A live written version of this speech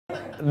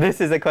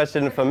This is a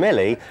question for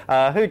Millie.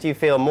 Who do you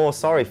feel more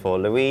sorry for,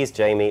 Louise,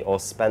 Jamie or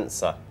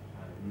Spencer?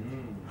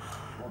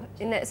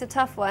 You know, it's a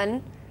tough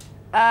one.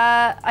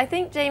 I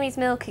think Jamie's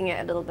milking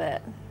it a little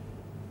bit.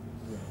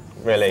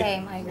 Really?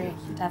 Same, I agree,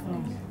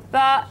 definitely.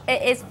 But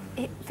it is,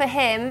 for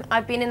him,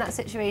 I've been in that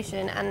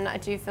situation and I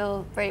do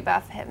feel very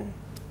bad for him.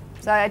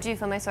 So I do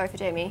feel most sorry for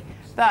Jamie.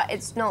 But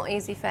it's not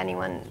easy for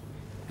anyone.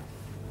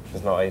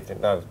 It's not easy,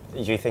 no. Do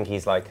you think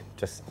he's like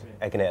just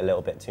egging it a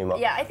little bit too much?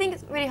 Yeah, I think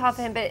it's really hard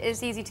for him, but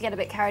it's easy to get a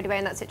bit carried away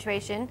in that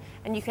situation.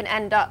 And you can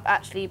end up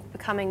actually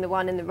becoming the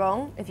one in the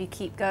wrong if you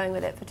keep going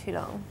with it for too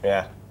long.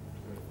 Yeah.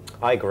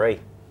 I agree.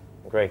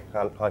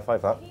 High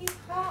five that. He's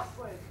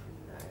heartbroken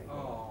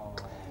though.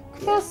 I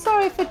feel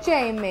sorry for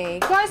Jamie.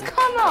 Guys,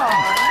 come on!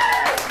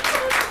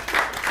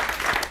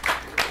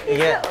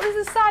 Yeah. He's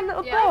a sad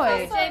little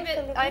boy.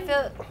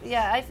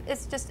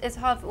 It's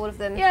hard for all of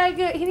them. Yeah,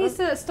 good. He needs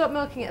to stop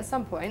milking it at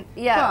some point.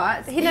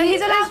 Yeah, but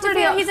he's allowed to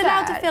really feel. He's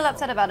allowed to upset. feel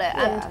upset about it,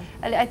 Yeah.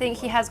 and I think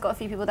he has got a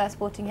few people there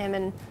supporting him,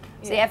 and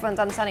so everyone's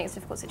understanding it's a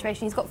difficult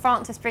situation. He's got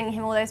Francis bringing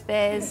him all those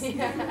beers.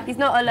 He's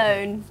not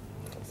alone.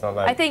 It's not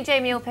like... I think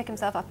Jamie will pick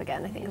himself up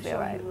again. I think he'll be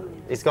all right.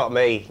 He's got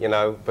me, you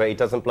know, but he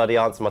doesn't bloody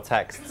answer my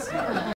texts.